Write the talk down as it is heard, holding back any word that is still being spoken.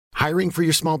Hiring for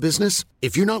your small business?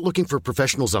 If you're not looking for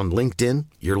professionals on LinkedIn,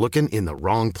 you're looking in the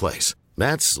wrong place.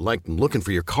 That's like looking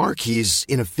for your car keys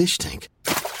in a fish tank.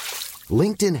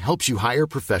 LinkedIn helps you hire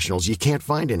professionals you can't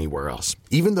find anywhere else,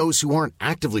 even those who aren't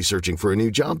actively searching for a new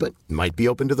job but might be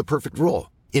open to the perfect role.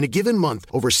 In a given month,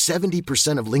 over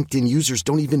 70% of LinkedIn users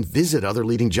don't even visit other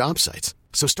leading job sites.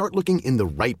 So start looking in the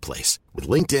right place. With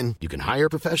LinkedIn, you can hire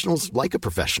professionals like a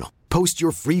professional. Post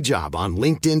your free job on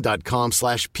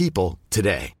linkedin.com/people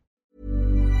today.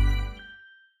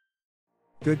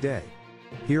 Good day.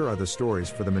 Here are the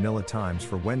stories for the Manila Times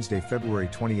for Wednesday, February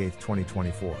 28,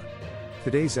 2024.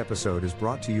 Today's episode is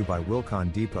brought to you by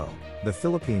Wilcon Depot, the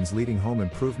Philippines' leading home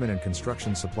improvement and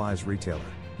construction supplies retailer,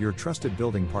 your trusted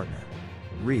building partner.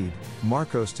 Read,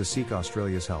 Marcos to seek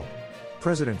Australia's help.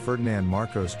 President Ferdinand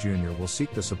Marcos Jr. will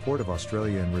seek the support of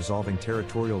Australia in resolving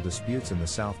territorial disputes in the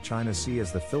South China Sea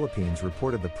as the Philippines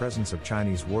reported the presence of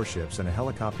Chinese warships and a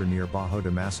helicopter near Bajo de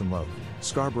Masinloc,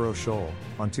 Scarborough Shoal,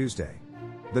 on Tuesday.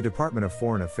 The Department of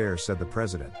Foreign Affairs said the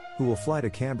president, who will fly to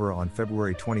Canberra on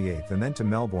February 28 and then to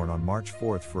Melbourne on March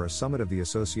 4 for a summit of the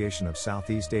Association of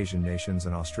Southeast Asian Nations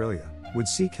and Australia, would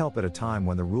seek help at a time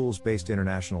when the rules-based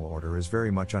international order is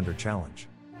very much under challenge.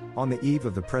 On the eve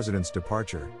of the president's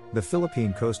departure, the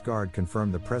Philippine Coast Guard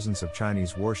confirmed the presence of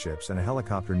Chinese warships and a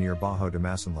helicopter near Bajo de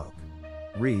Masinloc.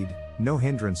 Read, no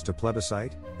hindrance to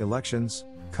plebiscite, elections,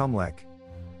 COMELEC.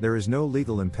 There is no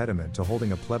legal impediment to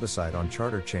holding a plebiscite on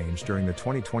charter change during the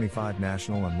 2025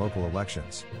 national and local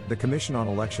elections, the Commission on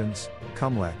Elections,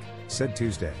 COMELEC, said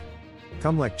Tuesday.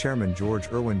 COMELEC Chairman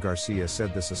George Erwin Garcia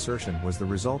said this assertion was the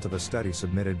result of a study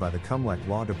submitted by the COMELEC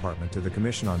Law Department to the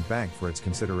Commission on Bank for its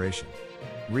consideration.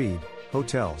 Read,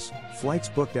 hotels, flights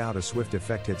booked out as Swift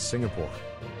effect hits Singapore.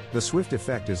 The Swift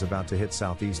effect is about to hit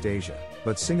Southeast Asia,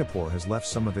 but Singapore has left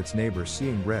some of its neighbors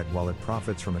seeing red while it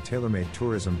profits from a tailor-made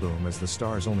tourism boom as the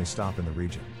stars only stop in the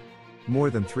region. More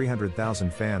than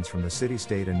 300,000 fans from the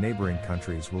city-state and neighboring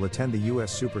countries will attend the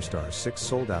U.S. Superstar's 6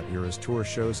 sold-out Eras Tour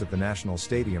shows at the National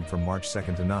Stadium from March 2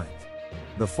 to 9.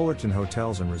 The Fullerton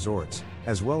Hotels and Resorts,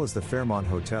 as well as the Fairmont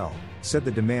Hotel, said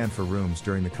the demand for rooms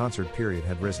during the concert period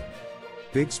had risen.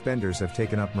 Big spenders have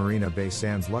taken up Marina Bay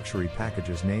Sands luxury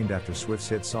packages named after Swift's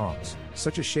hit songs,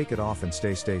 such as Shake It Off and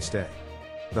Stay Stay Stay.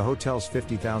 The hotel's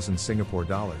 50,000 Singapore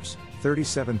dollars,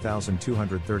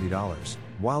 $37,230,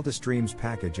 Wildest Dreams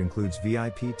package includes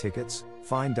VIP tickets,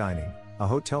 fine dining, a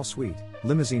hotel suite,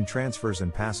 limousine transfers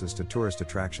and passes to tourist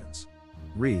attractions.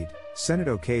 Read, Senate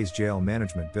OK's jail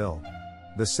management bill.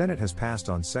 The Senate has passed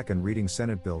on second reading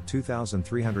Senate Bill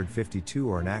 2352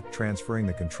 or an act transferring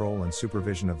the control and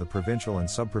supervision of the provincial and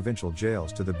sub-provincial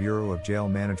jails to the Bureau of Jail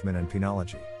Management and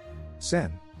Penology.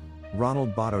 Sen.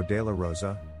 Ronald Bato de la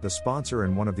Rosa, the sponsor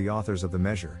and one of the authors of the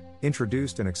measure,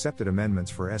 introduced and accepted amendments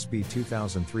for SB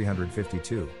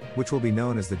 2352, which will be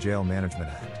known as the Jail Management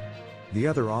Act. The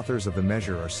other authors of the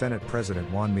measure are Senate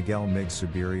President Juan Miguel Migs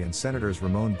Subiri and Senators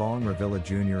Ramon Bong Revilla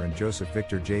Jr. and Joseph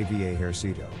Victor J.V.A.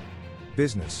 Hercito.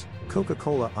 Business,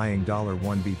 Coca-Cola eyeing $1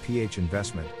 BPH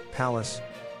investment, Palace.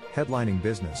 Headlining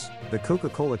business, the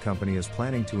Coca-Cola Company is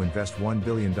planning to invest $1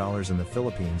 billion in the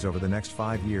Philippines over the next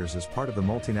 5 years as part of the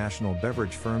multinational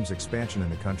beverage firm's expansion in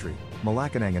the country,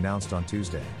 Malacanang announced on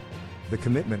Tuesday. The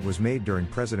commitment was made during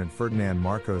President Ferdinand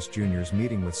Marcos Jr.'s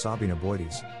meeting with Sabina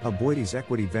Boides, Aboitiz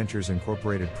Equity Ventures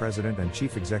Incorporated President and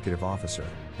Chief Executive Officer,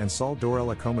 and Saul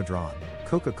Dorella Comadron,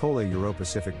 Coca-Cola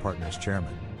Euro-Pacific Partners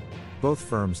Chairman. Both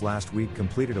firms last week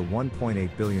completed a $1.8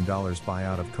 billion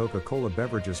buyout of Coca-Cola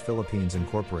Beverages Philippines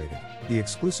Incorporated, the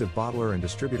exclusive bottler and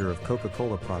distributor of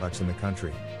Coca-Cola products in the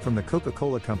country. From the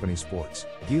Coca-Cola Company Sports,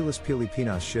 Gilas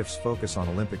Pilipinas shifts focus on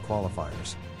Olympic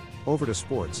qualifiers. Over to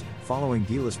sports, following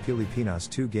Gilas Pilipinas'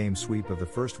 2-game sweep of the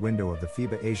first window of the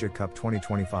FIBA Asia Cup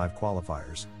 2025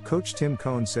 qualifiers, coach Tim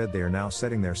Cone said they are now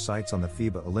setting their sights on the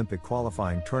FIBA Olympic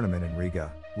qualifying tournament in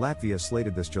Riga, Latvia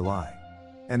slated this July.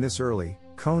 And this early,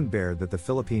 Cone bared that the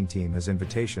Philippine team has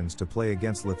invitations to play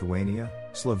against Lithuania,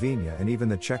 Slovenia and even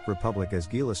the Czech Republic as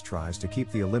Gilas tries to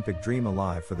keep the Olympic dream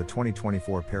alive for the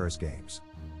 2024 Paris Games.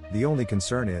 The only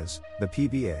concern is, the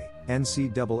PBA,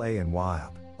 NCAA and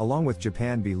WIAP, along with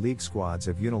Japan B-League squads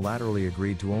have unilaterally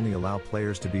agreed to only allow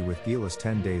players to be with Gilas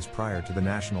 10 days prior to the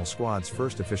national squad's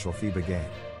first official FIBA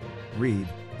game. Read,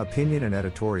 opinion and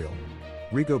editorial.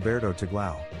 Rigoberto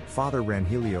Tiglao, Father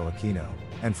Rangelio Aquino,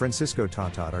 and Francisco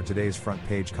Tatad are today's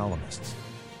front-page columnists.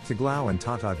 Tiglao and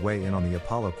Tatad weigh in on the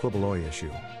Apollo Quiboloy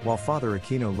issue, while Father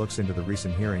Aquino looks into the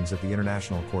recent hearings at the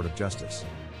International Court of Justice.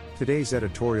 Today's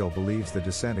editorial believes the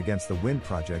dissent against the wind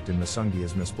project in Masungi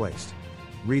is misplaced.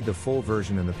 Read the full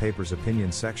version in the paper's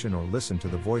opinion section or listen to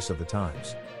the Voice of the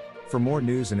Times. For more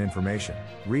news and information,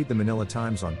 read the Manila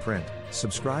Times on print,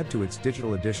 subscribe to its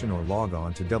digital edition or log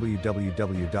on to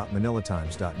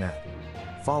www.manilatimes.net.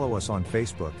 Follow us on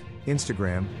Facebook,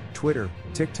 Instagram, Twitter,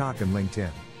 TikTok and LinkedIn,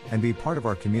 and be part of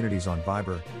our communities on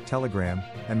Viber, Telegram,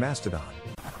 and Mastodon.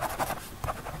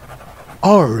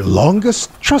 Our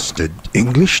longest trusted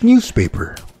English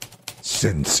newspaper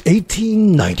since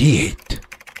 1898.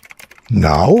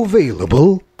 Now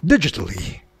available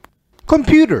digitally.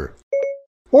 Computer.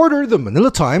 Order the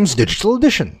Manila Times Digital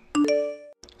Edition.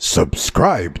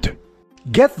 Subscribed.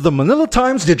 Get the Manila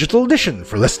Times Digital Edition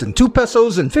for less than 2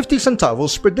 pesos and 50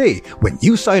 centavos per day when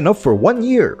you sign up for 1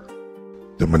 year.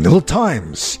 The Manila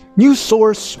Times, news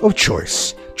source of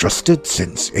choice, trusted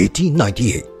since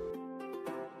 1898.